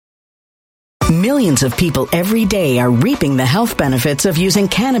Millions of people every day are reaping the health benefits of using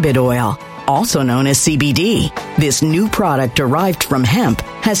cannabis oil, also known as CBD. This new product derived from hemp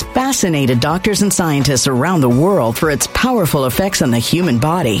has fascinated doctors and scientists around the world for its powerful effects on the human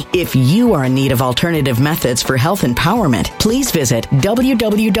body. If you are in need of alternative methods for health empowerment, please visit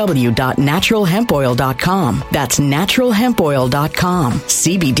www.naturalhempoil.com. That's naturalhempoil.com.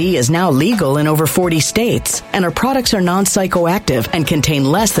 CBD is now legal in over 40 states, and our products are non-psychoactive and contain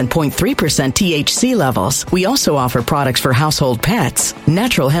less than 0.3% THC levels. We also offer products for household pets.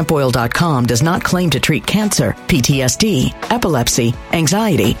 Naturalhempoil.com does not claim to treat cancer, PTSD, epilepsy,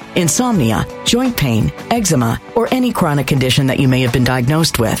 anxiety, insomnia, joint pain, eczema, or any chronic condition that you may have been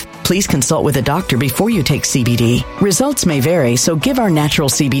diagnosed with. Please consult with a doctor before you take CBD. Results may vary, so give our natural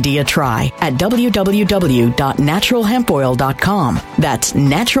CBD a try at www.naturalhempoil.com. That's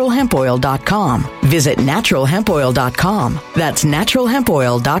naturalhempoil.com. Visit naturalhempoil.com. That's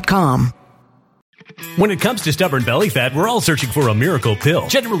naturalhempoil.com. When it comes to stubborn belly fat, we're all searching for a miracle pill.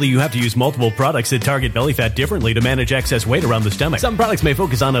 Generally, you have to use multiple products that target belly fat differently to manage excess weight around the stomach. Some products may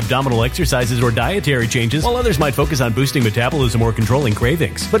focus on abdominal exercises or dietary changes, while others might focus on boosting metabolism or controlling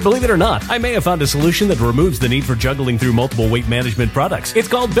cravings. But believe it or not, I may have found a solution that removes the need for juggling through multiple weight management products. It's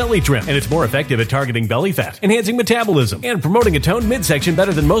called Belly Trim, and it's more effective at targeting belly fat, enhancing metabolism, and promoting a toned midsection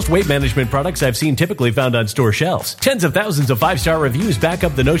better than most weight management products I've seen typically found on store shelves. Tens of thousands of 5-star reviews back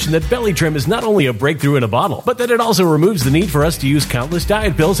up the notion that Belly Trim is not only a breakthrough in a bottle, but that it also removes the need for us to use countless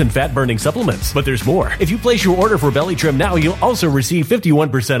diet pills and fat-burning supplements. But there's more. If you place your order for Belly Trim now, you'll also receive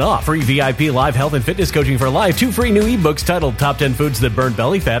 51% off, free VIP live health and fitness coaching for life, 2 free new ebooks titled Top 10 Foods That Burn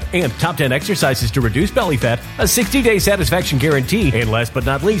Belly Fat and Top 10 Exercises to Reduce Belly Fat, a 60-day satisfaction guarantee, and last but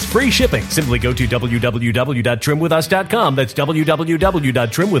not least, free shipping. Simply go to www.trimwithus.com. That's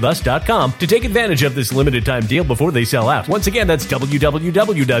www.trimwithus.com to take advantage of this limited time deal before they sell out. Once again, that's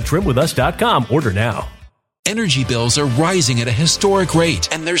www.trimwithus.com. Order now. Energy bills are rising at a historic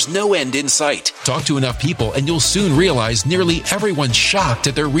rate, and there's no end in sight. Talk to enough people, and you'll soon realize nearly everyone's shocked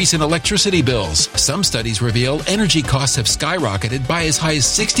at their recent electricity bills. Some studies reveal energy costs have skyrocketed by as high as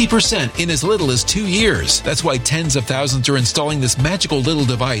 60% in as little as 2 years. That's why tens of thousands are installing this magical little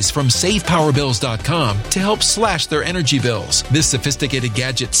device from SavePowerBills.com to help slash their energy bills. This sophisticated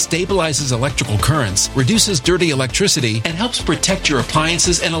gadget stabilizes electrical currents, reduces dirty electricity, and helps protect your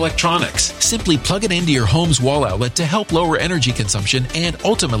appliances and electronics. Simply plug it into your home's wall outlet to help lower energy consumption and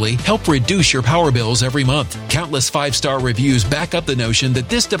ultimately help reduce your power bills every month. Countless 5-star reviews back up the notion that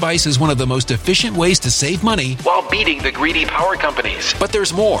this device is one of the most efficient ways to save money while beating the greedy power companies. But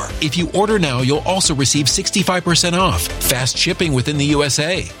there's more. If you order now, you'll also receive 65% off, fast shipping within the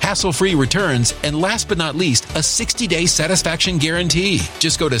USA, hassle-free returns, and last but not least, a 60-day satisfaction guarantee.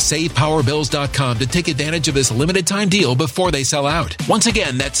 Just go to SavePowerBills.com to take advantage of this limited time deal before they sell out. Once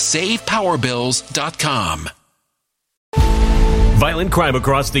again, that's SavePowerBills.com. Violent crime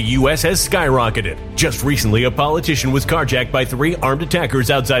across the U.S. has skyrocketed. Just recently, a politician was carjacked by 3 armed attackers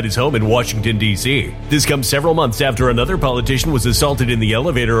outside his home in Washington, D.C. This comes several months after another politician was assaulted in the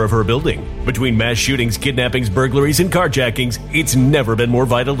elevator of her building. Between mass shootings, kidnappings, burglaries, and carjackings, it's never been more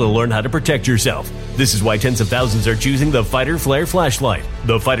vital to learn how to protect yourself. This is why tens of thousands are choosing the Fighter Flare flashlight.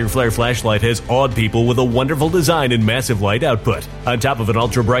 The Fighter Flare flashlight has awed people with a wonderful design and massive light output. On top of an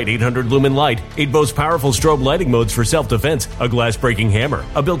ultra-bright 800-lumen light, it boasts powerful strobe lighting modes for self-defense, a glass-breaking hammer,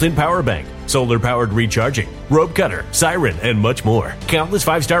 a built-in power bank, solar-powered recharging, rope cutter, siren, and much more. Countless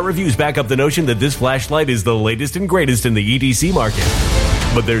 5-star reviews back up the notion that this flashlight is the latest and greatest in the EDC market.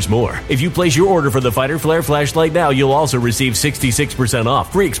 But there's more. If you place your order for the Fighter Flare flashlight now, you'll also receive 66%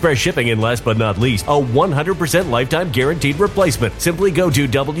 off, free express shipping, and last but not least, a 100% lifetime guaranteed replacement. Simply go to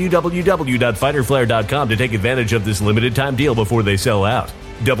www.fighterflare.com to take advantage of this limited time deal before they sell out.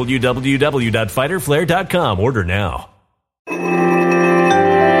 www.fighterflare.com. Order now.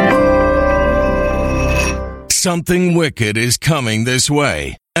 Something wicked is coming this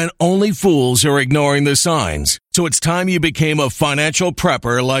way, and only fools are ignoring the signs. So it's time you became a financial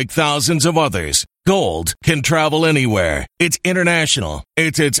prepper like thousands of others. Gold can travel anywhere. It's international.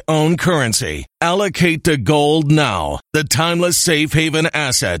 It's its own currency. Allocate to gold now, the timeless safe haven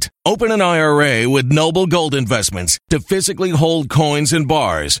asset. Open an IRA with Noble Gold Investments to physically hold coins and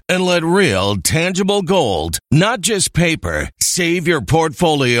bars and let real, tangible gold, not just paper, Save your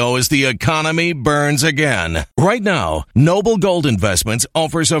portfolio as the economy burns again. Right now, Noble Gold Investments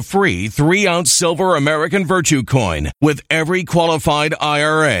offers a free 3-ounce silver American Virtue coin with every qualified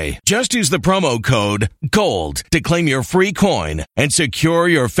IRA. Just use the promo code GOLD to claim your free coin and secure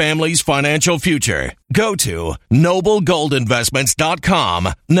your family's financial future. Go to noblegoldinvestments.com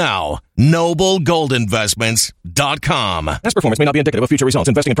now. noblegoldinvestments.com. Past performance may not be indicative of future results.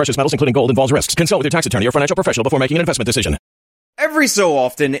 Investing in precious metals, including gold, involves risks. Consult with your tax attorney or financial professional before making an investment decision. Every so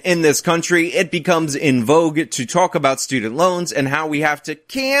often in this country, it becomes in vogue to talk about student loans and how we have to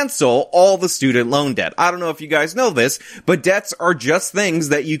cancel all the student loan debt. I don't know if you guys know this, but debts are just things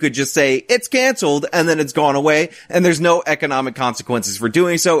that you could just say, it's canceled, and then it's gone away, and there's no economic consequences for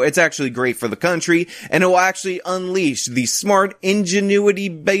doing so. It's actually great for the country, and it will actually unleash the smart,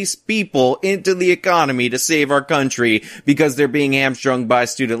 ingenuity-based people into the economy to save our country because they're being hamstrung by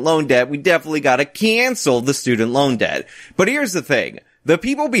student loan debt. We definitely gotta cancel the student loan debt. But here's the thing. The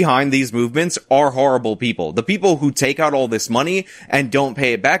people behind these movements are horrible people. The people who take out all this money and don't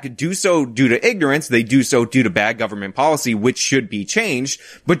pay it back do so due to ignorance. They do so due to bad government policy, which should be changed.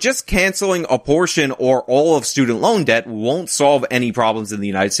 But just canceling a portion or all of student loan debt won't solve any problems in the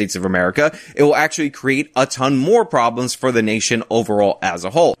United States of America. It will actually create a ton more problems for the nation overall as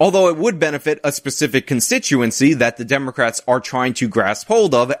a whole. Although it would benefit a specific constituency that the Democrats are trying to grasp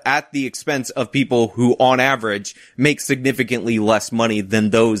hold of at the expense of people who, on average, make significantly less money than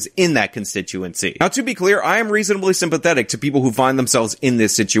those in that constituency. Now, to be clear, I am reasonably sympathetic to people who find themselves in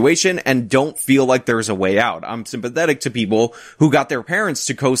this situation and don't feel like there's a way out. I'm sympathetic to people who got their parents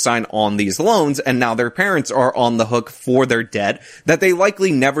to co-sign on these loans, and now their parents are on the hook for their debt that they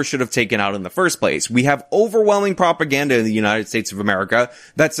likely never should have taken out in the first place. We have overwhelming propaganda in the United States of America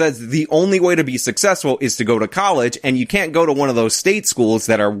that says the only way to be successful is to go to college, and you can't go to one of those state schools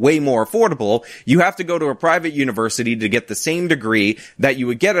that are way more affordable. You have to go to a private university to get the same degree that you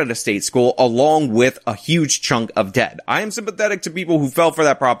would get at a state school, along with a huge chunk of debt. I am sympathetic to people who fell for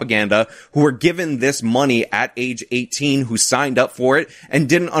that propaganda, who were given this money at age 18, who signed up for it and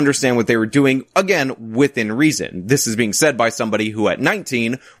didn't understand what they were doing, again, within reason. This is being said by somebody who at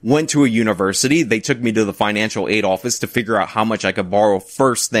 19 went to a university. They took me to the financial aid office to figure out how much I could borrow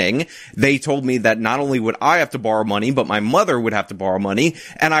first thing. They told me that not only would I have to borrow money, but my mother would have to borrow money,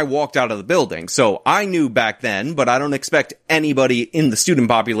 and I walked out of the building. So I knew back then, but I don't expect anybody in the student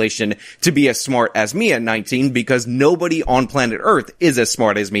population to be as smart as me at 19, because nobody on planet Earth is as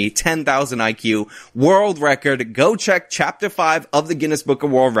smart as me. 10,000 IQ, world record. Go check chapter 5 of the Guinness Book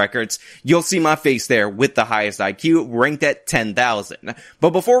of World Records. You'll see my face there with the highest IQ, ranked at 10,000. But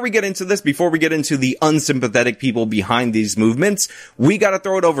before we get into this, before we get into the unsympathetic people behind these movements, we gotta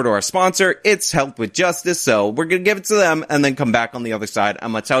throw it over to our sponsor. It's Health with Justice, so we're gonna give it to them and then come back on the other side.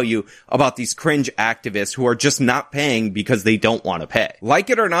 I'm gonna tell you about these cringe activists who are just not paying because they don't want to pay. Like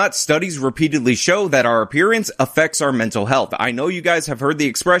it or not, studies repeatedly show that our appearance affects our mental health. I know you guys have heard the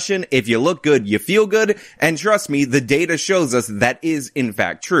expression, if you look good, you feel good, and trust me, the data shows us that is in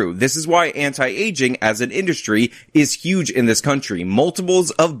fact true. This is why anti-aging as an industry is huge in this country,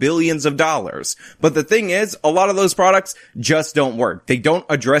 multiples of billions of dollars. But the thing is, a lot of those products just don't work. They don't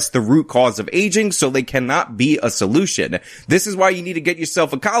address the root cause of aging, so they cannot be a solution. This is why you need to get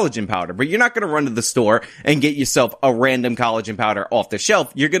yourself a collagen powder, but you're not going to run to the store and get yourself a random collagen powder off the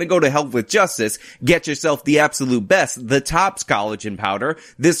shelf. You're going to go to Health with Justice, get yourself the absolute best, the Tops collagen powder,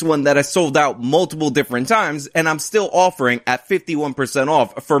 this one that has sold out multiple different times, and I'm still offering at 51%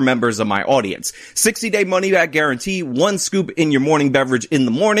 off for members of my audience. 60-day money-back guarantee, 1 scoop in your morning beverage in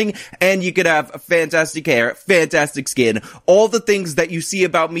the morning, and you could have fantastic hair, fantastic skin, all the things that you see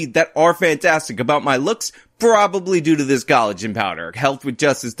about me that are fantastic about my looks, probably due to this collagen powder.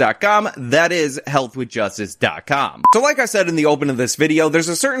 Healthwithjustice.com. That is healthwithjustice.com. So like I said in the open of this video, there's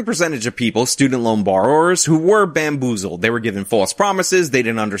a certain percentage of people, student loan borrowers, who were bamboozled. They were given false promises, they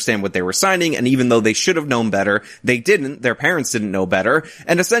didn't understand what they were signing, and even though they should have known better, they didn't. Their parents didn't know better,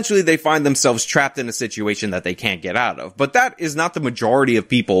 and essentially they find themselves trapped in a situation that they can't get out of. But that is not the majority of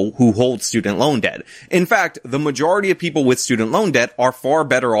people who hold student loan debt. In fact, the majority of people with student loan debt are far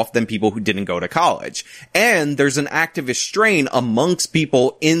better off than people who didn't go to college. And there's an activist strain amongst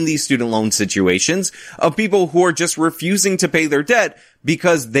people in these student loan situations of people who are just refusing to pay their debt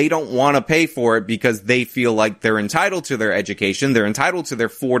because they don't want to pay for it because they feel like they're entitled to their education. They're entitled to their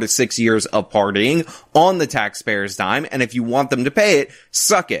 4 to 6 years of partying on the taxpayer's dime. And if you want them to pay it,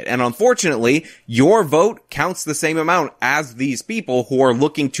 suck it. And unfortunately, your vote counts the same amount as these people who are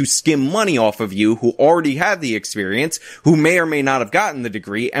looking to skim money off of you, who already have the experience, who may or may not have gotten the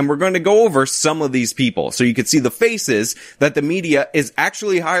degree. And we're going to go over some of these people so you can see the faces that the media is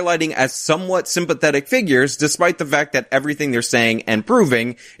actually highlighting as somewhat sympathetic figures, despite the fact that everything they're saying and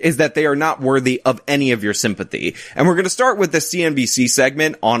proving is that they are not worthy of any of your sympathy. And we're going to start with the CNBC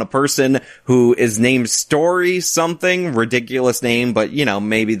segment on a person who is named Story something, ridiculous name, but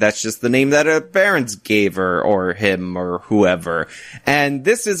maybe that's just the name that her parents gave her or him or whoever. And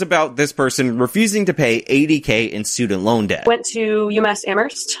this is about this person refusing to pay $80K in student loan debt. Went to UMass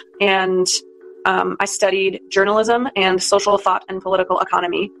Amherst and I studied journalism and social thought and political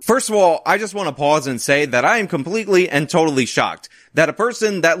economy. First of all, I just want to pause and say that I am completely and totally shocked that a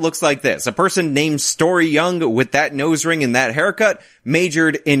person that looks like this, a person named Story Young with that nose ring and that haircut,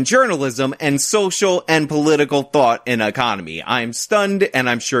 majored in journalism and social and political thought and economy. I'm stunned, and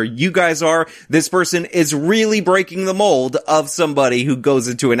I'm sure you guys are. This person is really breaking the mold of somebody who goes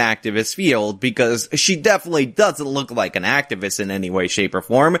into an activist field, because she definitely doesn't look like an activist in any way, shape, or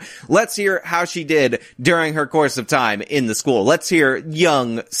form. Let's hear how she did during her course of time in the school. Let's hear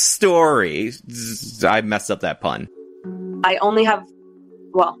Young Story. I messed up that pun. I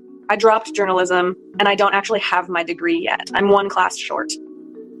dropped journalism and I don't actually have my degree yet. I'm one class short.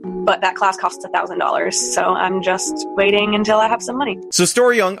 But that class costs $1,000, so I'm just waiting until I have some money. So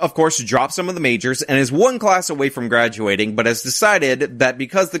Story Young, of course, dropped some of the majors and is one class away from graduating, but has decided that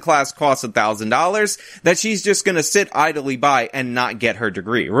because the class costs $1,000, that she's just gonna sit idly by and not get her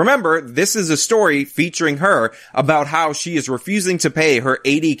degree. Remember, this is a story featuring her about how she is refusing to pay her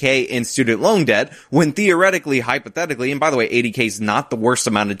 $80K in student loan debt, when theoretically, hypothetically, and by the way, $80K is not the worst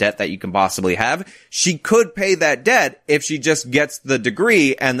amount of debt that you can possibly have, she could pay that debt if she just gets the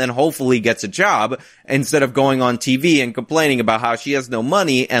degree and then hopefully gets a job, instead of going on TV and complaining about how she has no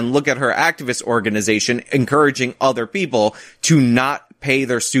money, and look at her activist organization encouraging other people to not pay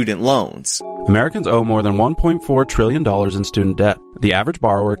their student loans. Americans owe more than $1.4 trillion in student debt. The average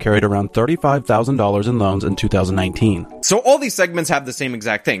borrower carried around $35,000 in loans in 2019. So all these segments have the same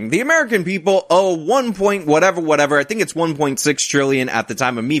exact thing. The American people owe whatever. I think it's 1.6 trillion at the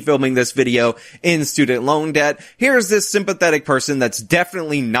time of me filming this video in student loan debt. Here's this sympathetic person that's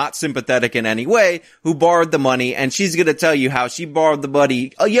definitely not sympathetic in any way, who borrowed the money, and she's gonna tell you how she borrowed the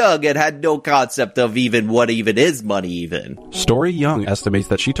money young and had no concept of even what even is money even. Story Young estimates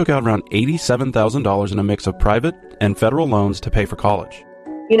that she took out around $87,000 in a mix of private and federal loans to pay for college.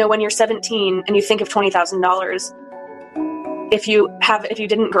 When you're 17 and you think of $20,000, if you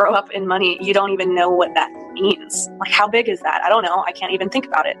didn't grow up in money, you don't even know what that means. Like, how big is that? I don't know. I can't even think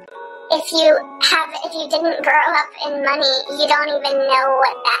about it. If you didn't grow up in money, you don't even know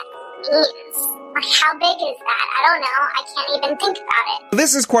what that means. Like, how big is that? I don't know. I can't even think about it.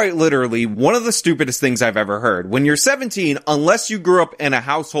 This is quite literally one of the stupidest things I've ever heard. When you're 17, unless you grew up in a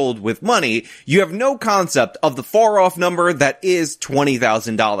household with money, you have no concept of the far-off number that is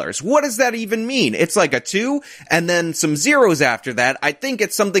 $20,000. What does that even mean? It's like a 2 and then some zeros after that. I think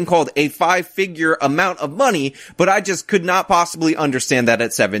it's something called a 5-figure amount of money, but I just could not possibly understand that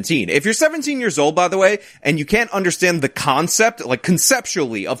at 17. If you're 17 years old, by the way, and you can't understand the concept, like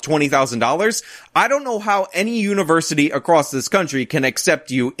conceptually, of $20,000, I don't know how any university across this country can accept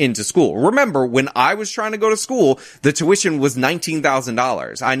you into school. Remember, when I was trying to go to school, the tuition was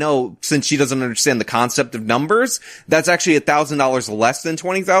 $19,000. I know, since she doesn't understand the concept of numbers, that's actually $1,000 less than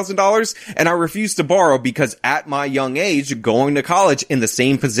 $20,000, and I refused to borrow because at my young age, going to college in the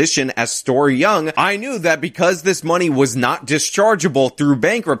same position as Story Young, I knew that because this money was not dischargeable through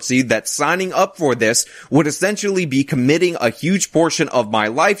bankruptcy, that signing up for this would essentially be committing a huge portion of my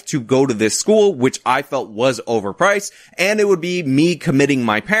life to go to this school, which I felt was overpriced, and it would be me committing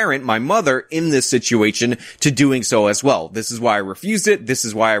my parent, my mother, in this situation to doing so as well. This is why I refused it. This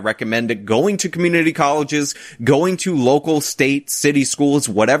is why I recommended going to community colleges, going to local, state, city schools,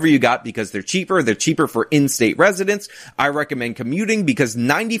 whatever you got, because they're cheaper. They're cheaper for in-state residents. I recommend commuting because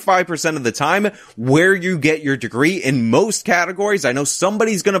 95% of the time, where you get your degree in most categories, I know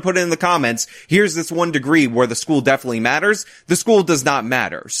somebody's gonna put it in the comments, here's this one degree where the school definitely matters. The school does not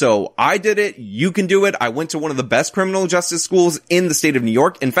matter. So I did it. You can do it. I went to one of the best criminal justice schools in the state of New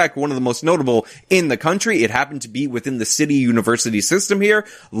York. In fact, one of the most notable in the country. It happened to be within the city university system here.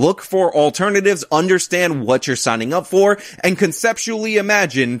 Look for alternatives, understand what you're signing up for, and conceptually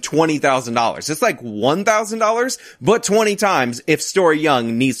imagine $20,000. It's like $1,000, but 20 times if Story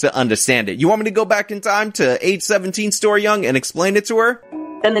Young needs to understand it. You want me to go back in time to age 17 Story Young and explain it to her?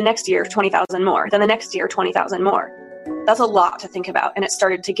 Then the next year, 20,000 more. Then the next year, 20,000 more. That's a lot to think about, and it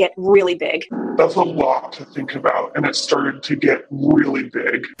started to get really big. That's a lot to think about, and it started to get really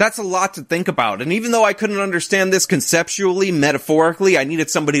big. That's a lot to think about, and even though I couldn't understand this conceptually, metaphorically, I needed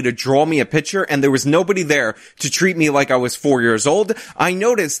somebody to draw me a picture, and there was nobody there to treat me like I was 4 years old. I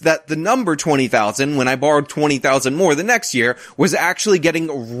noticed that the number 20,000, when I borrowed 20,000 more the next year, was actually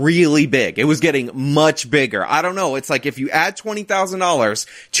getting really big. It was getting much bigger. I don't know, it's like if you add $20,000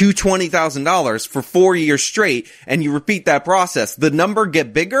 to $20,000 for 4 years straight, and you repeat that process, the number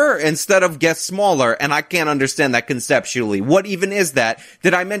get bigger instead of get smaller, and I can't understand that conceptually. What even is that?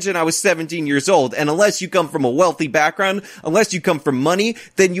 Did I mention I was 17 years old? And unless you come from a wealthy background, unless you come from money,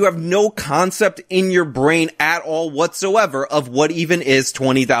 then you have no concept in your brain at all whatsoever of what even is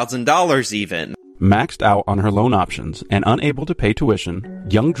 $20,000 even. Maxed out on her loan options and unable to pay tuition,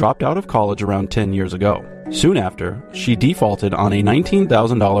 Young dropped out of college around 10 years ago. Soon after, she defaulted on a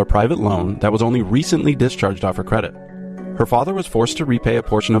 $19,000 private loan that was only recently discharged off her credit. Her father was forced to repay a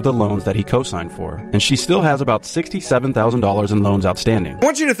portion of the loans that he co-signed for, and she still has about $67,000 in loans outstanding. I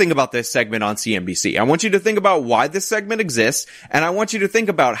want you to think about this segment on CNBC. I want you to think about why this segment exists, and I want you to think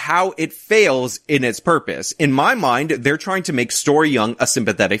about how it fails in its purpose. In my mind, they're trying to make Story Young a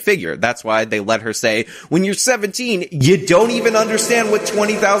sympathetic figure. That's why they let her say, when you're 17, you don't even understand what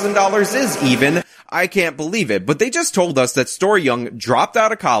 $20,000 is even. I can't believe it. But they just told us that Story Young dropped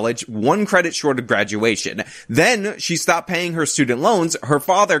out of college, 1 credit short of graduation. Then she stopped paying her student loans. Her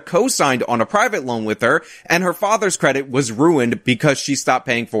father co-signed on a private loan with her, and her father's credit was ruined because she stopped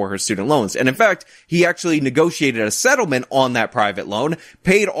paying for her student loans. And in fact, he actually negotiated a settlement on that private loan,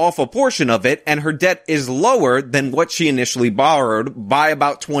 paid off a portion of it, and her debt is lower than what she initially borrowed by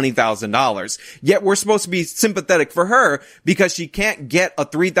about $20,000. Yet we're supposed to be sympathetic for her because she can't get a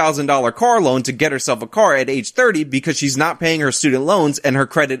 $3,000 car loan to get herself a car at age 30 because she's not paying her student loans and her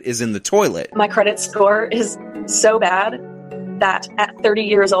credit is in the toilet. My credit score is so bad that at 30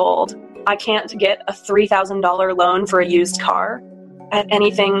 years old, I can't get a $3,000 loan for a used car at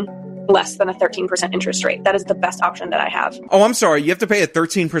anything less than a 13% interest rate. That is the best option that I have. Oh, I'm sorry. You have to pay a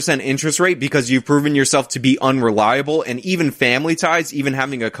 13% interest rate because you've proven yourself to be unreliable, and even family ties, even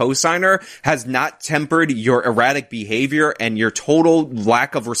having a cosigner, has not tempered your erratic behavior and your total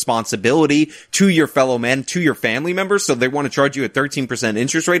lack of responsibility to your fellow men, to your family members, so they want to charge you a 13%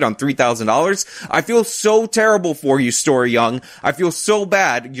 interest rate on $3,000. I feel so terrible for you, Story Young. I feel so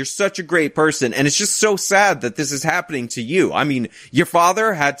bad. You're such a great person, and it's just so sad that this is happening to you. I mean, your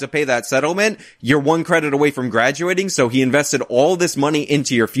father had to pay that settlement. You're 1 credit away from graduating, so he invested all this money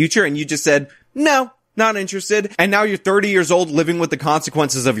into your future, and you just said, no, not interested. And now you're 30 years old living with the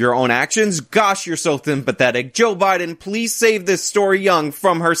consequences of your own actions. Gosh, you're so sympathetic. Joe Biden, please save this Story Young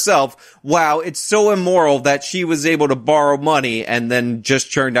from herself. Wow, it's so immoral that she was able to borrow money and then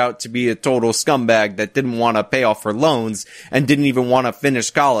just turned out to be a total scumbag that didn't want to pay off her loans and didn't even want to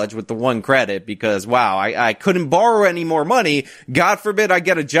finish college with the 1 credit because, wow, I couldn't borrow any more money. God forbid I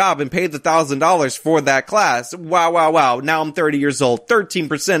get a job and pay the $1,000 for that class. Wow. Now I'm 30 years old,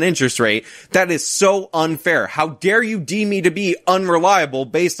 13% interest rate. That is so unfair. How dare you deem me to be unreliable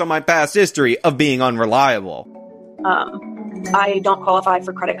based on my past history of being unreliable? I don't qualify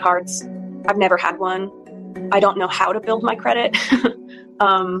for credit cards. I've never had one. I don't know how to build my credit.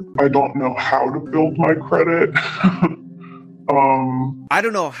 I don't know how to build my credit. I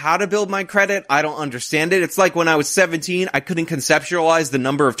don't know how to build my credit. I don't understand it. It's like when I was 17, I couldn't conceptualize the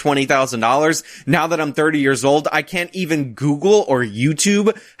number of $20,000. Now that I'm 30 years old, I can't even Google or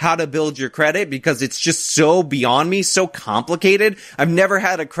YouTube how to build your credit because it's just so beyond me, so complicated. I've never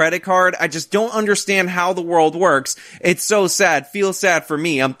had a credit card. I just don't understand how the world works. It's so sad. Feel sad for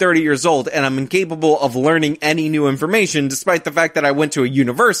me. I'm 30 years old and I'm incapable of learning any new information despite the fact that I went to a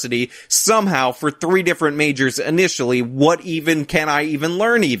university somehow for 3 different majors initially. What even can I even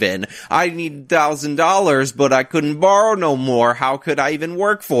learn even? I need $1,000, but I couldn't borrow no more. How could I even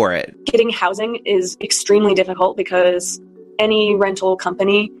work for it? Getting housing is extremely difficult because any rental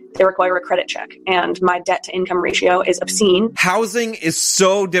company, they require a credit check, and my debt to income ratio is obscene. Housing is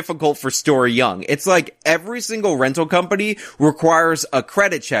so difficult for Story Young. It's like every single rental company requires a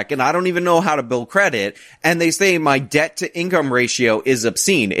credit check, and I don't even know how to build credit, and they say my debt to income ratio is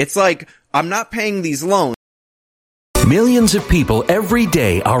obscene. It's like I'm not paying these loans. Millions of people every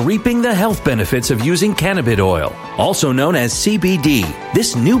day are reaping the health benefits of using cannabis oil, also known as CBD.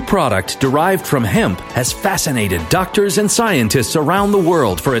 This new product derived from hemp has fascinated doctors and scientists around the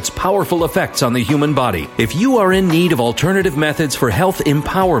world for its powerful effects on the human body. If you are in need of alternative methods for health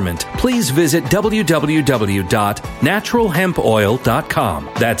empowerment, please visit www.naturalhempoil.com.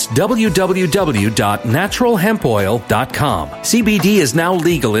 That's www.naturalhempoil.com. CBD is now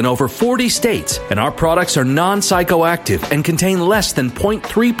legal in over 40 states, and our products are non-psychoactive and contain less than 0.3%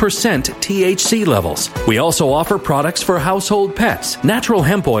 THC levels. We also offer products for household pets.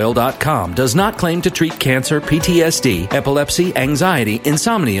 NaturalHempOil.com does not claim to treat cancer, PTSD, epilepsy, anxiety,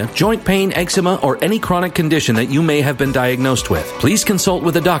 insomnia, joint pain, eczema, or any chronic condition that you may have been diagnosed with. Please consult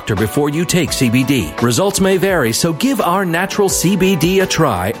with a doctor before you take CBD. Results may vary, so give our natural CBD a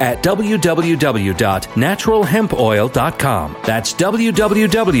try at www.naturalhempoil.com. That's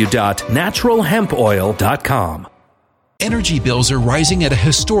www.naturalhempoil.com. Energy bills are rising at a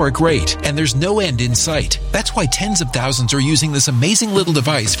historic rate, and there's no end in sight. That's why tens of thousands are using this amazing little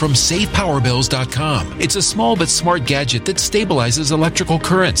device from SavePowerBills.com. It's a small but smart gadget that stabilizes electrical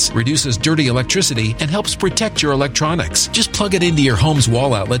currents, reduces dirty electricity, and helps protect your electronics. Just plug it into your home's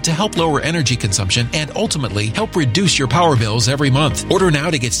wall outlet to help lower energy consumption and ultimately help reduce your power bills every month. Order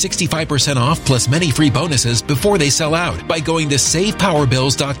now to get 65% off plus many free bonuses before they sell out by going to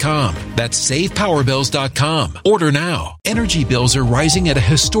SavePowerBills.com. That's SavePowerBills.com. Order now. Energy bills are rising at a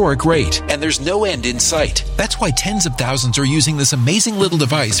historic rate, and there's no end in sight. That's why tens of thousands are using this amazing little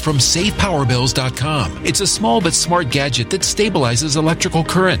device from SavePowerBills.com. It's a small but smart gadget that stabilizes electrical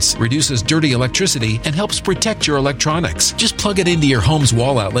currents, reduces dirty electricity, and helps protect your electronics. Just plug it into your home's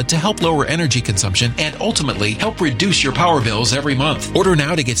wall outlet to help lower energy consumption and ultimately help reduce your power bills every month. Order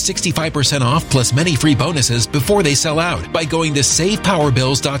now to get 65% off plus many free bonuses before they sell out by going to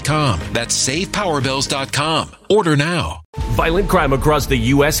SavePowerBills.com. That's SavePowerBills.com. Order now. Violent crime across the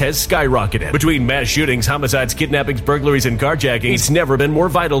U.S. has skyrocketed. Between mass shootings, homicides, kidnappings, burglaries, and carjackings, it's never been more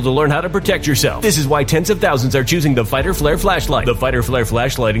vital to learn how to protect yourself. This is why tens of thousands are choosing the Fighter Flare flashlight. The Fighter Flare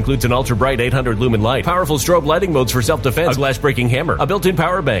flashlight includes an ultra-bright 800 lumen light, powerful strobe lighting modes for self-defense, a glass-breaking hammer, a built-in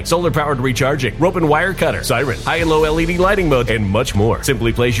power bank, solar-powered recharging, rope and wire cutter, siren, high and low LED lighting mode, and much more.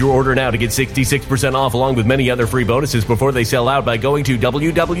 Simply place your order now to get 66% off along with many other free bonuses before they sell out by going to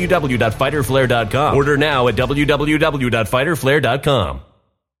www.fighterflare.com. Order now at www.fighterflare.com.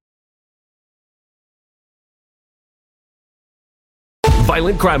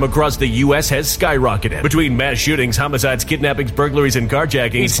 Violent crime across the U.S. has skyrocketed. Between mass shootings, homicides, kidnappings, burglaries, and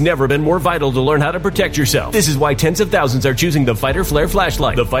carjackings, it's never been more vital to learn how to protect yourself. This is why tens of thousands are choosing the Fighter Flare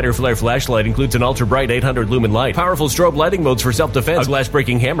flashlight. The Fighter Flare flashlight includes an ultra-bright 800 lumen light, powerful strobe lighting modes for self-defense, a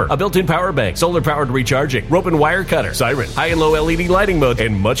glass-breaking hammer, a built-in power bank, solar-powered recharging, rope and wire cutter, siren, high and low LED lighting mode,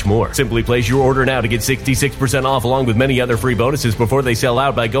 and much more. Simply place your order now to get 66% off along with many other free bonuses before they sell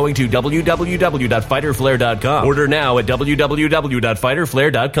out by going to www.fighterflare.com. Order now at www.fighterflare.com.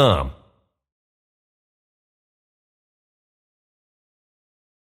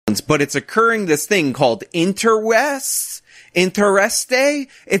 But it's occurring this thing called Intereste?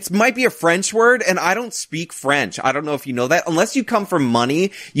 It might be a French word, and I don't speak French. I don't know if you know that. Unless you come from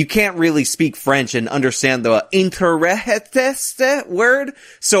money, you can't really speak French and understand the intereste word.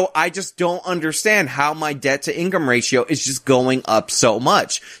 So I just don't understand how my debt to income ratio is just going up so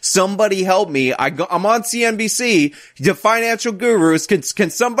much. Somebody help me. I'm on CNBC, the financial gurus. Can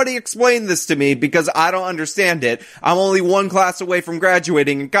somebody explain this to me? Because I don't understand it. I'm only one class away from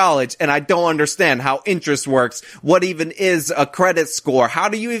graduating in college, and I don't understand how interest works. What even is a credit score? How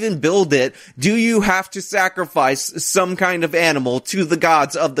do you even build it? Do you have to sacrifice some kind of animal to the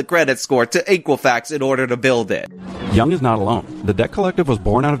gods of the credit score, to Equifax, in order to build it? Young is not alone. The Debt Collective was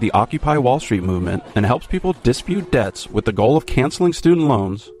born out of the Occupy Wall Street movement and helps people dispute debts with the goal of canceling student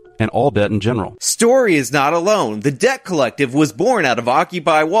loans and all debt in general. Story is not alone. The Debt Collective was born out of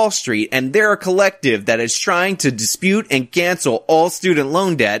Occupy Wall Street, and they're a collective that is trying to dispute and cancel all student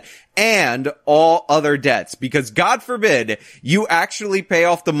loan debt and all other debts, because God forbid you actually pay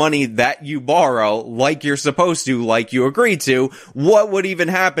off the money that you borrow like you're supposed to, like you agreed to. What would even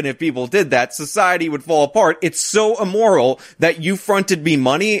happen if people did that? Society would fall apart. It's so immoral that you fronted me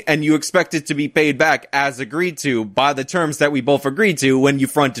money and you expect it to be paid back as agreed to by the terms that we both agreed to when you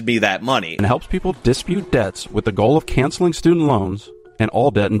fronted me that money. And helps people dispute debts with the goal of canceling student loans and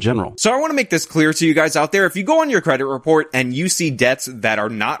all debt in general. So I want to make this clear to you guys out there. If you go on your credit report and you see debts that are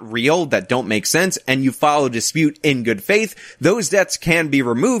not real, that don't make sense, and you file a dispute in good faith, those debts can be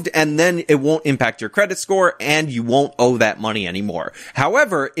removed, and then it won't impact your credit score and you won't owe that money anymore.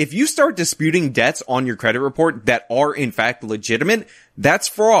 However, if you start disputing debts on your credit report that are in fact legitimate, That's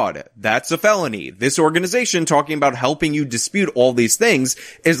fraud. That's a felony. This organization talking about helping you dispute all these things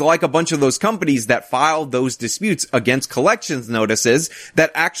is like a bunch of those companies that filed those disputes against collections notices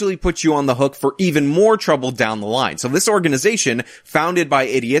that actually put you on the hook for even more trouble down the line. So this organization, founded by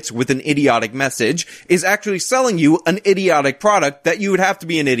idiots with an idiotic message, is actually selling you an idiotic product that you would have to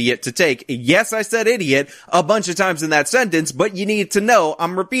be an idiot to take. Yes, I said idiot a bunch of times in that sentence, but you need to know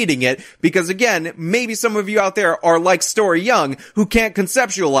I'm repeating it because, again, maybe some of you out there are like Story Young who can't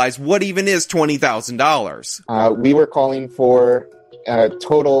conceptualize what even is $20,000. We were calling for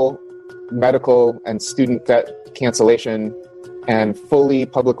total medical and student debt cancellation and fully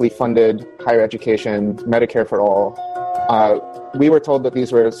publicly funded higher education, Medicare for all. We were told that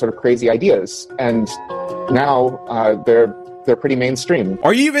these were sort of crazy ideas, and now they're pretty mainstream.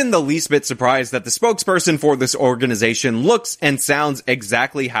 Are you even the least bit surprised that the spokesperson for this organization looks and sounds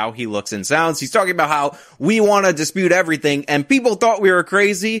exactly how he looks and sounds? He's talking about how we want to dispute everything, and people thought we were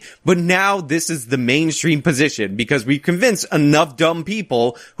crazy, but now this is the mainstream position because we've convinced enough dumb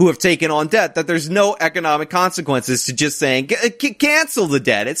people who have taken on debt that there's no economic consequences to just saying, cancel the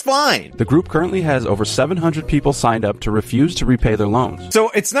debt, it's fine. The group currently has over 700 people signed up to refuse to repay their loans. So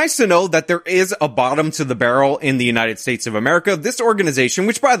it's nice to know that there is a bottom to the barrel in the United States of America. This organization,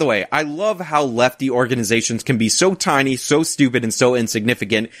 which, by the way, I love how lefty organizations can be so tiny, so stupid, and so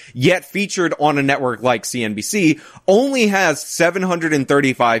insignificant, yet featured on a network like CNBC, only has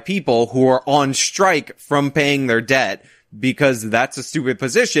 735 people who are on strike from paying their debt, because that's a stupid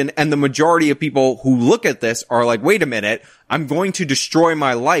position, and the majority of people who look at this are like, wait a minute, I'm going to destroy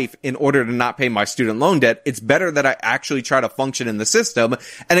my life in order to not pay my student loan debt. It's better that I actually try to function in the system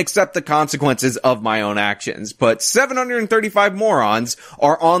and accept the consequences of my own actions. But 735 morons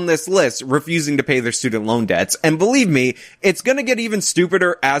are on this list refusing to pay their student loan debts, and believe me, it's gonna get even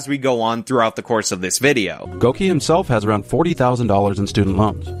stupider as we go on throughout the course of this video. Goki himself has around $40,000 in student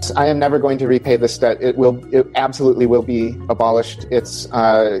loans. I am never going to repay this debt. It absolutely will be abolished. It's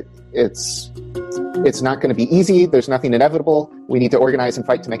not going to be easy. There's nothing inevitable. We need to organize and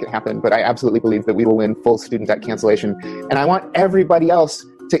fight to make it happen. But I absolutely believe that we will win full student debt cancellation. And I want everybody else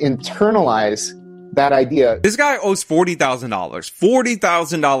to internalize that idea. This guy owes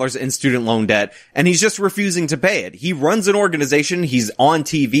 $40,000 in student loan debt, and he's just refusing to pay it. He runs an organization, he's on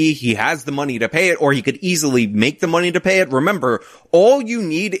TV, he has the money to pay it, or he could easily make the money to pay it. Remember, all you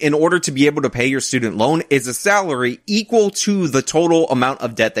need in order to be able to pay your student loan is a salary equal to the total amount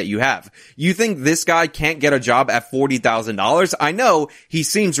of debt that you have. You think this guy can't get a job at $40,000? I know he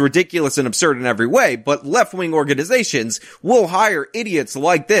seems ridiculous and absurd in every way, but left-wing organizations will hire idiots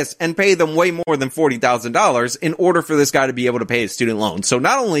like this and pay them way more than $40,000 in order for this guy to be able to pay his student loan. So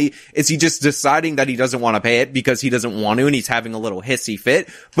not only is he just deciding that he doesn't want to pay it because he doesn't want to and he's having a little hissy fit,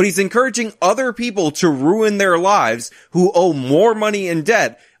 but he's encouraging other people to ruin their lives who owe more money in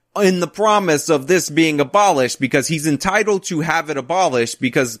debt in the promise of this being abolished because he's entitled to have it abolished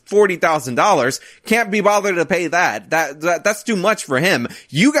because $40,000 can't be bothered to pay that. That's too much for him.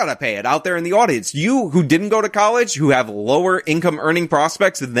 You gotta pay it out there in the audience. You who didn't go to college, who have lower income earning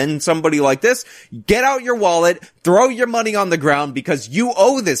prospects than somebody like this, get out your wallet, throw your money on the ground because you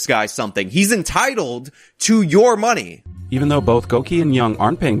owe this guy something. He's entitled to your money. Even though both Goki and Young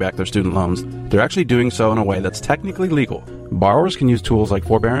aren't paying back their student loans, they're actually doing so in a way that's technically legal. Borrowers can use tools like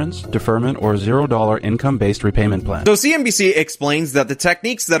forbearance, deferment, or $0 income-based repayment plan. So CNBC explains that the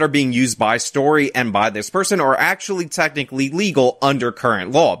techniques that are being used by Story and by this person are actually technically legal under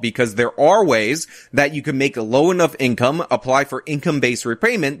current law because there are ways that you can make a low enough income, apply for income-based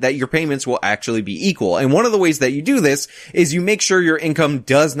repayment, that your payments will actually be equal. And one of the ways that you do this is you make sure your income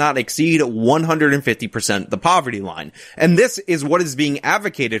does not exceed 150% the poverty line. And this is what is being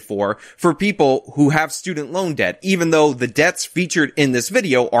advocated for people who have student loan debt, even though the debts featured in this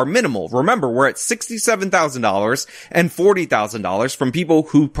video are minimal. Remember, we're at $67,000 and $40,000 from people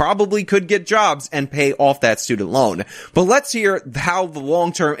who probably could get jobs and pay off that student loan. But let's hear how the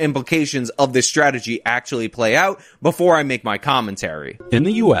long-term implications of this strategy actually play out before I make my commentary. In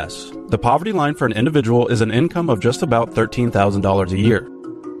the U.S., the poverty line for an individual is an income of just about $13,000 a year.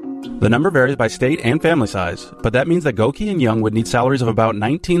 The number varies by state and family size, but that means that Goki and Young would need salaries of about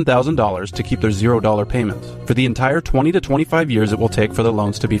 $19,000 to keep their $0 payments for the entire 20 to 25 years it will take for the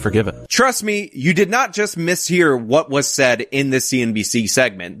loans to be forgiven. Trust me, you did not just mishear what was said in this CNBC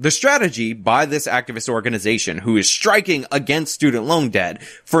segment. The strategy by this activist organization who is striking against student loan debt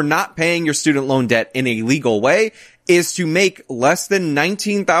for not paying your student loan debt in a legal way is to make less than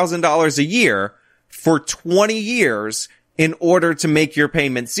 $19,000 a year for 20 years in order to make your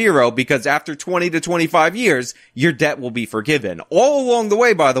payment zero, because after 20 to 25 years, your debt will be forgiven. All along the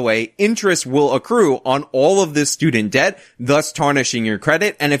way, by the way, interest will accrue on all of this student debt, thus tarnishing your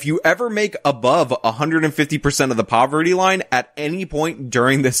credit. And if you ever make above 150% of the poverty line at any point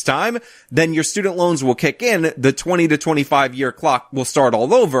during this time, then your student loans will kick in. The 20 to 25 year clock will start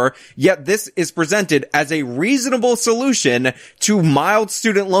all over. Yet this is presented as a reasonable solution to mild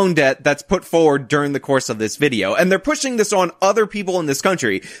student loan debt that's put forward during the course of this video. And they're pushing this on other people in this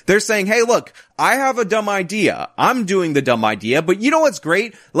country. They're saying, hey, look, I have a dumb idea. I'm doing the dumb idea, but you know what's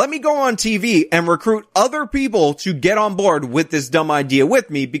great? Let me go on TV and recruit other people to get on board with this dumb idea with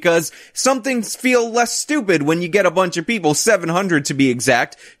me, because some things feel less stupid when you get a bunch of people, 700 to be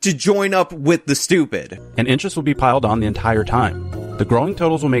exact, to join up with the stupid. And interest will be piled on the entire time. The growing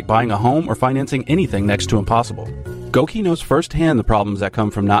totals will make buying a home or financing anything next to impossible. Goki knows firsthand the problems that come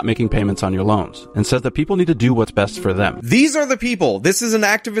from not making payments on your loans, and says that people need to do what's best for them. These are the people. This is an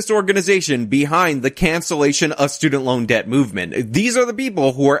activist organization behind the cancellation of student loan debt movement. These are the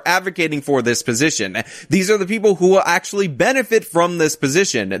people who are advocating for this position. These are the people who will actually benefit from this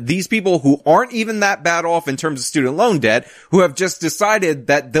position. These people who aren't even that bad off in terms of student loan debt, who have just decided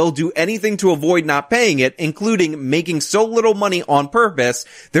that they'll do anything to avoid not paying it, including making so little money on purpose,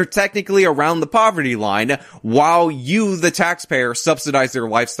 they're technically around the poverty line, while you, the taxpayer, subsidize their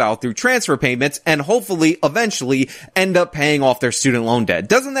lifestyle through transfer payments and hopefully eventually end up paying off their student loan debt.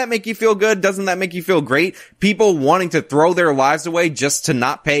 Doesn't that make you feel good? Doesn't that make you feel great? People wanting to throw their lives away just to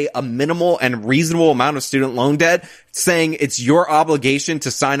not pay a minimal and reasonable amount of student loan debt, saying it's your obligation to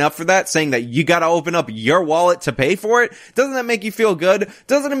sign up for that, saying that you gotta open up your wallet to pay for it. Doesn't that make you feel good?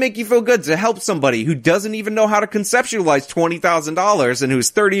 Doesn't it make you feel good to help somebody who doesn't even know how to conceptualize $20,000 and who's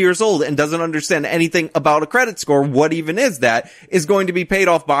 30 years old and doesn't understand anything about a credit score? What even is that? Is going to be paid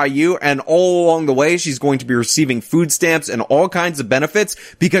off by you, and all along the way she's going to be receiving food stamps and all kinds of benefits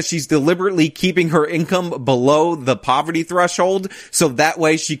because she's deliberately keeping her income below the poverty threshold so that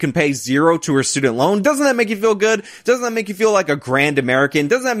way she can pay zero to her student loan. Doesn't that make you feel good? Doesn't that make you feel like a grand American?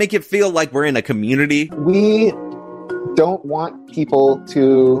 Doesn't that make it feel like we're in a community? We don't want people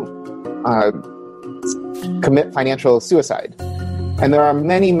to commit financial suicide. And there are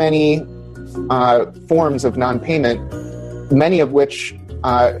many, many forms of non-payment, many of which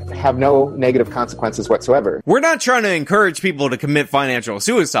have no negative consequences whatsoever. We're not trying to encourage people to commit financial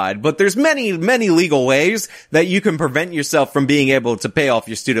suicide, but there's many, many legal ways that you can prevent yourself from being able to pay off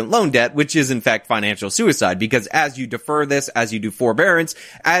your student loan debt, which is in fact financial suicide, because as you defer this, as you do forbearance,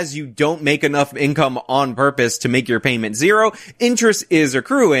 as you don't make enough income on purpose to make your payment zero, interest is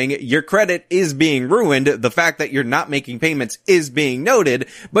accruing, your credit is being ruined, the fact that you're not making payments is being noted.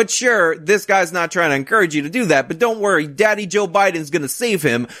 But sure, this guy's not trying to encourage you to do that, but don't worry, Daddy Joe Biden's gonna save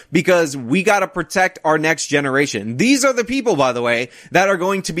him, because we gotta protect our next generation. These are the people, by the way, that are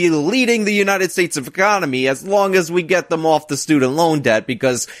going to be leading the United States economy as long as we get them off the student loan debt,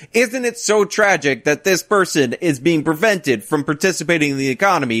 because isn't it so tragic that this person is being prevented from participating in the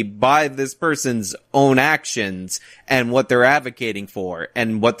economy by this person's own actions and what they're advocating for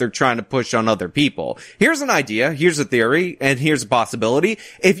and what they're trying to push on other people. Here's an idea, here's a theory, and here's a possibility.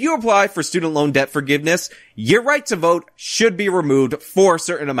 If you apply for student loan debt forgiveness, your right to vote should be removed for a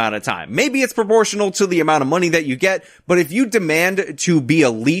certain amount of time. Maybe it's proportional to the amount of money that you get, but if you demand to be a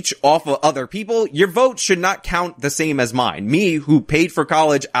leech off of other people, your vote should not count the same as mine. Me, who paid for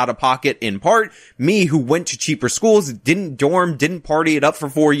college out of pocket in part, me, who went to cheaper schools, didn't dorm, didn't party it up for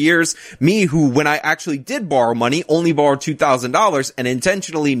 4 years, me, who, when I actually did borrow money, only borrowed $2,000 and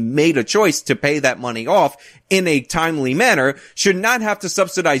intentionally made a choice to pay that money off in a timely manner, should not have to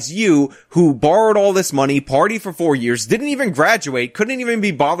subsidize you, who borrowed all this money, partied for 4 years, didn't even graduate, couldn't even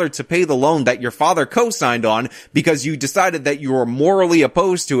be bothered to pay the loan that your father co-signed on because you decided that you were morally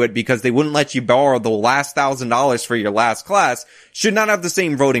opposed to it because they wouldn't let you borrow the last $1,000 for your last class, should not have the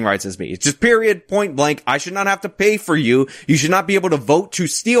same voting rights as me. It's just period, point blank. I should not have to pay for you. You should not be able to vote to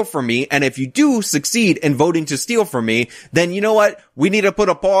steal from me. And if you do succeed in voting to steal from me, then you know what? We need to put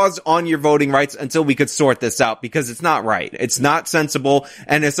a pause on your voting rights until we could sort this out, because it's not right. It's not sensible.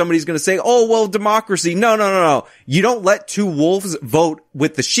 And if somebody's going to say, oh, well, democracy. No. You don't let two wolves vote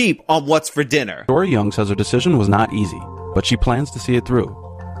with the sheep on what's for dinner. Dory Young says her decision was not easy, but she plans to see it through,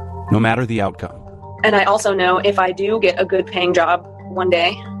 no matter the outcome. And I also know if I do get a good paying job one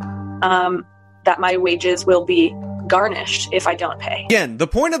day, that my wages will be garnished if I don't pay. Again, the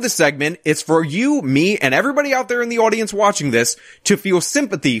point of this segment is for you, me, and everybody out there in the audience watching this to feel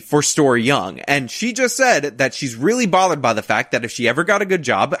sympathy for Story Young. And she just said that she's really bothered by the fact that if she ever got a good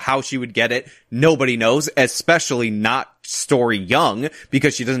job, how she would get it, nobody knows, especially not Story Young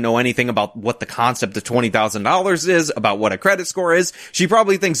because she doesn't know anything about what the concept of $20,000 is, about what a credit score is. She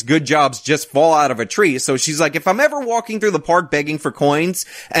probably thinks good jobs just fall out of a tree. So she's like, if I'm ever walking through the park begging for coins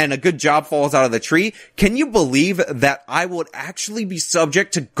and a good job falls out of the tree, can you believe that I would actually be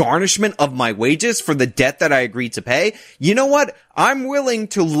subject to garnishment of my wages for the debt that I agreed to pay? You know what? I'm willing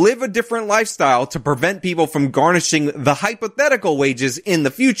to live a different lifestyle to prevent people from garnishing the hypothetical wages in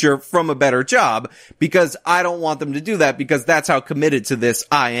the future from a better job, because I don't want them to do that, because that's how committed to this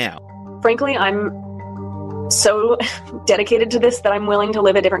I am. Frankly, I'm so dedicated to this that I'm willing to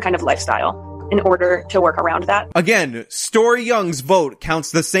live a different kind of lifestyle in order to work around that. Again, Story Young's vote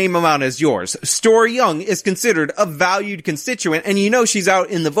counts the same amount as yours. Story Young is considered a valued constituent, and you know she's out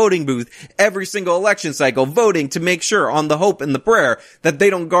in the voting booth every single election cycle voting to make sure, on the hope and the prayer, that they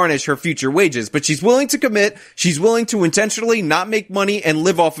don't garnish her future wages. But she's willing to commit, she's willing to intentionally not make money and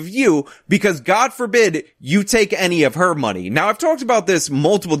live off of you, because God forbid you take any of her money. Now, I've talked about this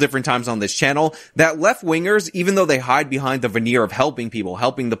multiple different times on this channel, that left-wingers, even though they hide behind the veneer of helping people,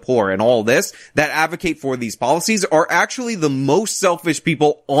 helping the poor and all this, that advocate for these policies are actually the most selfish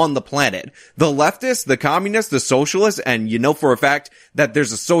people on the planet. The leftists, the communists, the socialists, and you know for a fact that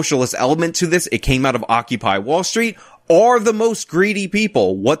there's a socialist element to this, it came out of Occupy Wall Street, are the most greedy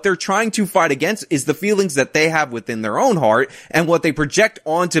people. What they're trying to fight against is the feelings that they have within their own heart, and what they project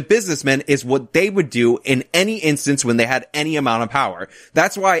onto businessmen is what they would do in any instance when they had any amount of power.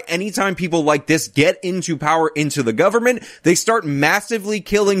 That's why anytime people like this get into power, into the government, they start massively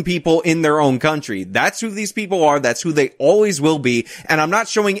killing people in their own country. That's who these people are. That's who they always will be. And I'm not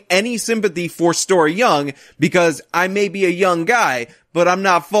showing any sympathy for Story Young because I may be a young guy, but I'm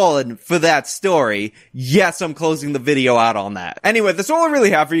not falling for that story. Yes, I'm closing the video out on that. Anyway, that's all I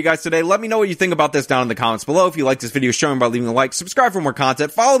really have for you guys today. Let me know what you think about this down in the comments below. If you like this video, show me by leaving a like, subscribe for more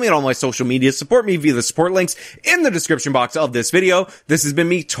content, follow me on all my social media, support me via the support links in the description box of this video. This has been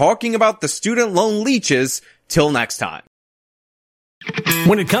me talking about the student loan leeches. Till next time.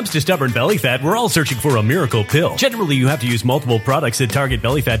 When it comes to stubborn belly fat, we're all searching for a miracle pill. Generally, you have to use multiple products that target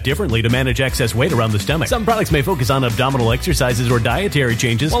belly fat differently to manage excess weight around the stomach. Some products may focus on abdominal exercises or dietary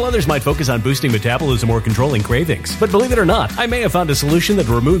changes, while others might focus on boosting metabolism or controlling cravings. But believe it or not, I may have found a solution that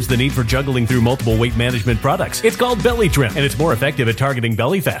removes the need for juggling through multiple weight management products. It's called Belly Trim, and it's more effective at targeting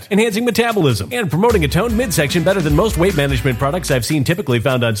belly fat, enhancing metabolism, and promoting a toned midsection better than most weight management products I've seen typically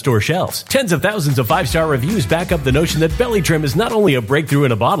found on store shelves. Tens of thousands of 5-star reviews back up the notion that Belly Trim is not only a breakthrough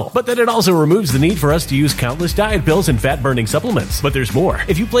in a bottle, but that it also removes the need for us to use countless diet pills and fat-burning supplements. But there's more.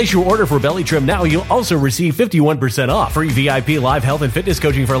 If you place your order for Belly Trim now, you'll also receive 51% off, free VIP live health and fitness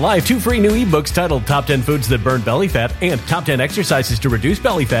coaching for life, 2 free new ebooks titled Top 10 Foods That Burn Belly Fat and Top 10 Exercises to Reduce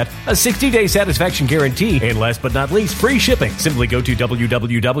Belly Fat, a 60-day satisfaction guarantee, and last but not least, free shipping. Simply go to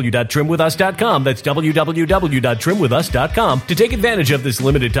www.trimwithus.com. That's www.trimwithus.com to take advantage of this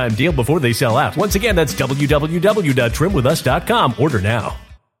limited time deal before they sell out. Once again, that's www.trimwithus.com. Order now.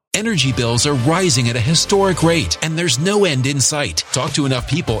 Energy bills are rising at a historic rate, and there's no end in sight. Talk to enough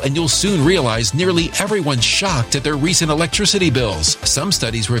people, and you'll soon realize nearly everyone's shocked at their recent electricity bills. Some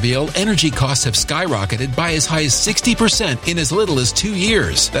studies reveal energy costs have skyrocketed by as high as 60% in as little as 2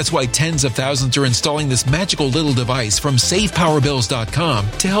 years. That's why tens of thousands are installing this magical little device from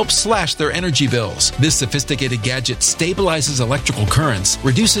SavePowerBills.com to help slash their energy bills. This sophisticated gadget stabilizes electrical currents,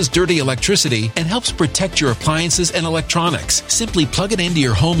 reduces dirty electricity, and helps protect your appliances and electronics. Simply plug it into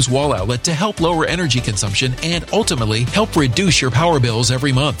your home's wall outlet to help lower energy consumption and ultimately help reduce your power bills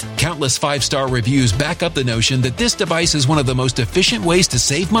every month. Countless 5-star reviews back up the notion that this device is one of the most efficient ways to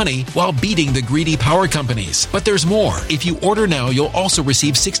save money while beating the greedy power companies. But there's more. If you order now, you'll also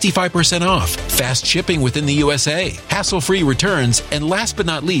receive 65% off, fast shipping within the USA, hassle-free returns, and last but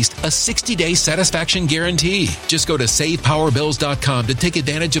not least, a 60-day satisfaction guarantee. Just go to SavePowerBills.com to take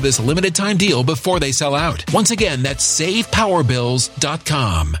advantage of this limited time deal before they sell out. Once again, that's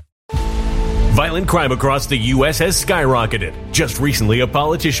SavePowerBills.com. Violent crime across the U.S. has skyrocketed. Just recently, a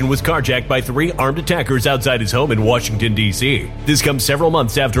politician was carjacked by 3 armed attackers outside his home in Washington, D.C. This comes several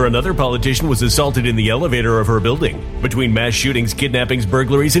months after another politician was assaulted in the elevator of her building. Between mass shootings, kidnappings,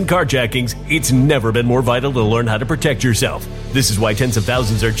 burglaries, and carjackings, it's never been more vital to learn how to protect yourself. This is why tens of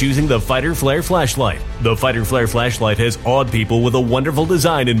thousands are choosing the Fighter Flare flashlight. The Fighter Flare flashlight has awed people with a wonderful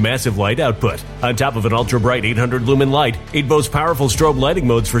design and massive light output. On top of an ultra-bright 800-lumen light, it boasts powerful strobe lighting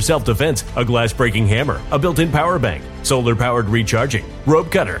modes for self-defense, a glass-breaking hammer, a built-in power bank, solar-powered recharging,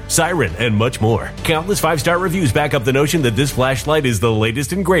 rope cutter, siren, and much more. Countless 5-star reviews back up the notion that this flashlight is the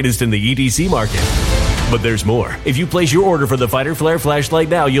latest and greatest in the EDC market. But there's more. If you place your order for the Fighter Flare flashlight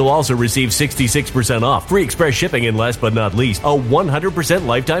now, you'll also receive 66% off, free express shipping, and last but not least, a 100%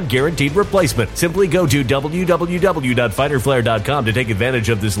 lifetime guaranteed replacement. Simply go to www.fighterflare.com to take advantage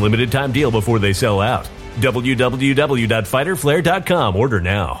of this limited time deal before they sell out. www.fighterflare.com. Order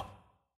now.